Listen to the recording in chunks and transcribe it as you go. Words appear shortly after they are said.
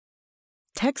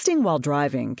Texting while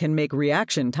driving can make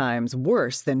reaction times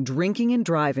worse than drinking and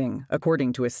driving,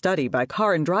 according to a study by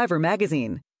Car and Driver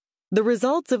magazine. The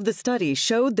results of the study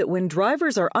showed that when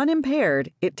drivers are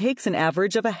unimpaired, it takes an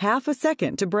average of a half a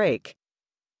second to brake.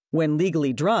 When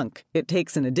legally drunk, it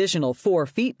takes an additional 4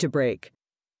 feet to brake.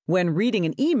 When reading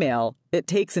an email, it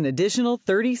takes an additional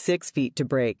 36 feet to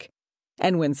brake.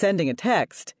 And when sending a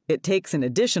text, it takes an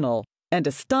additional, and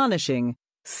astonishing,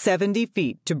 70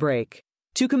 feet to brake.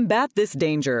 To combat this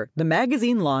danger, the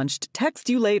magazine launched Txt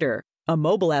U L8r, a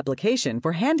mobile application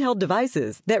for handheld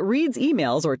devices that reads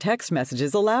emails or text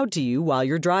messages aloud to you while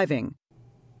you're driving.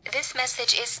 This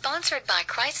message is sponsored by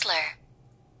Chrysler.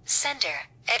 Sender,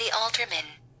 Eddie Alterman.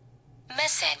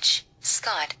 Message,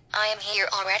 Scott, I am here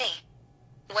already.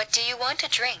 What do you want to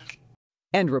drink?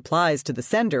 And replies to the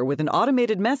sender with an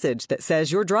automated message that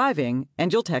says you're driving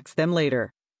and you'll text them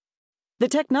later. The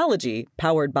technology,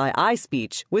 powered by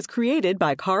iSpeech, was created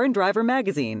by Car and Driver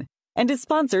magazine and is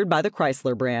sponsored by the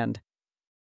Chrysler brand.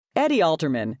 Eddie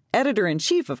Alterman,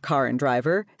 editor-in-chief of Car and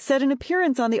Driver, said an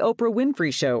appearance on the Oprah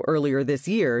Winfrey Show earlier this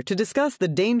year to discuss the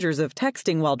dangers of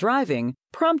texting while driving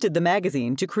prompted the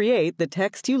magazine to create the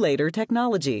Txt U L8r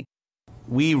technology.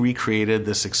 We recreated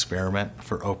this experiment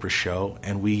for Oprah's show,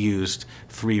 and we used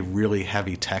 3 really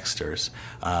heavy texters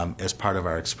as part of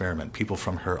our experiment, people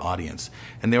from her audience.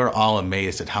 And they were all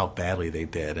amazed at how badly they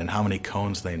did and how many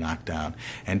cones they knocked down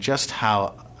and just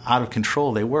how out of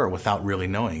control they were without really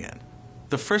knowing it.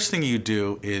 The first thing you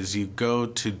do is you go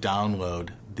to download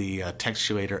the Txt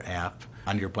U L8r app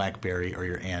on your BlackBerry or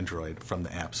your Android from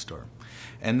the App Store.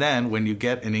 And then when you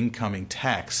get an incoming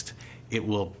text, it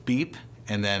will beep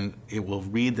and then it will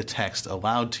read the text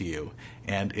aloud to you.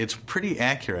 And it's pretty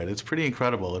accurate. It's pretty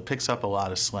incredible. It picks up a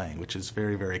lot of slang, which is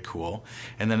very, very cool.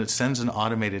 And then it sends an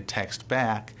automated text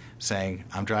back saying,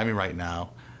 I'm driving right now.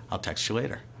 I'll text you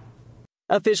later.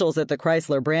 Officials at the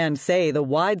Chrysler brand say the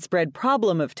widespread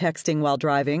problem of texting while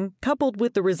driving, coupled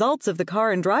with the results of the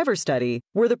Car and Driver study,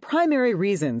 were the primary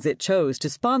reasons it chose to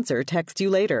sponsor Txt U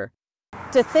L8r.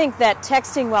 To think that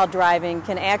texting while driving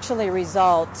can actually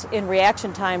result in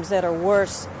reaction times that are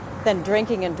worse than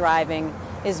drinking and driving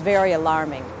is very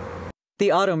alarming. The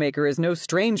automaker is no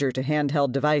stranger to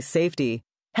handheld device safety,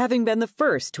 having been the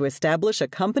first to establish a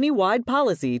company-wide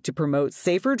policy to promote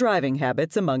safer driving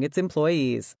habits among its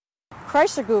employees.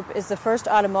 Chrysler Group is the first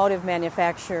automotive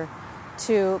manufacturer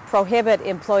to prohibit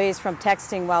employees from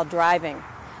texting while driving.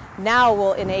 Now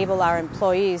we'll enable our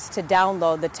employees to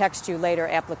download the Txt U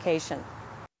L8r application.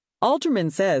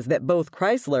 Alterman says that both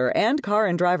Chrysler and Car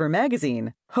and Driver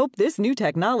magazine hope this new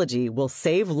technology will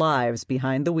save lives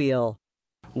behind the wheel.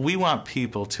 We want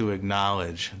people to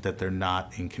acknowledge that they're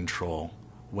not in control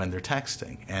when they're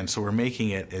texting. And so we're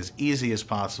making it as easy as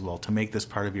possible to make this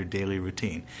part of your daily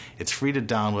routine. It's free to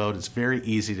download. It's very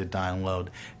easy to download.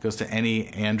 It goes to any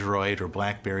Android or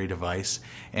BlackBerry device,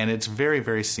 and it's very,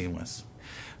 very seamless.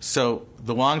 So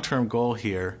the long-term goal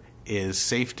here is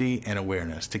safety and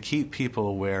awareness, to keep people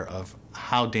aware of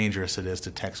how dangerous it is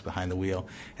to text behind the wheel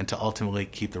and to ultimately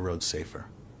keep the roads safer.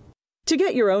 To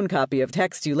get your own copy of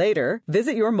Txt U L8r,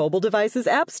 visit your mobile device's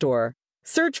app store.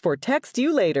 Search for Txt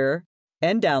U L8r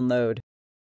and download.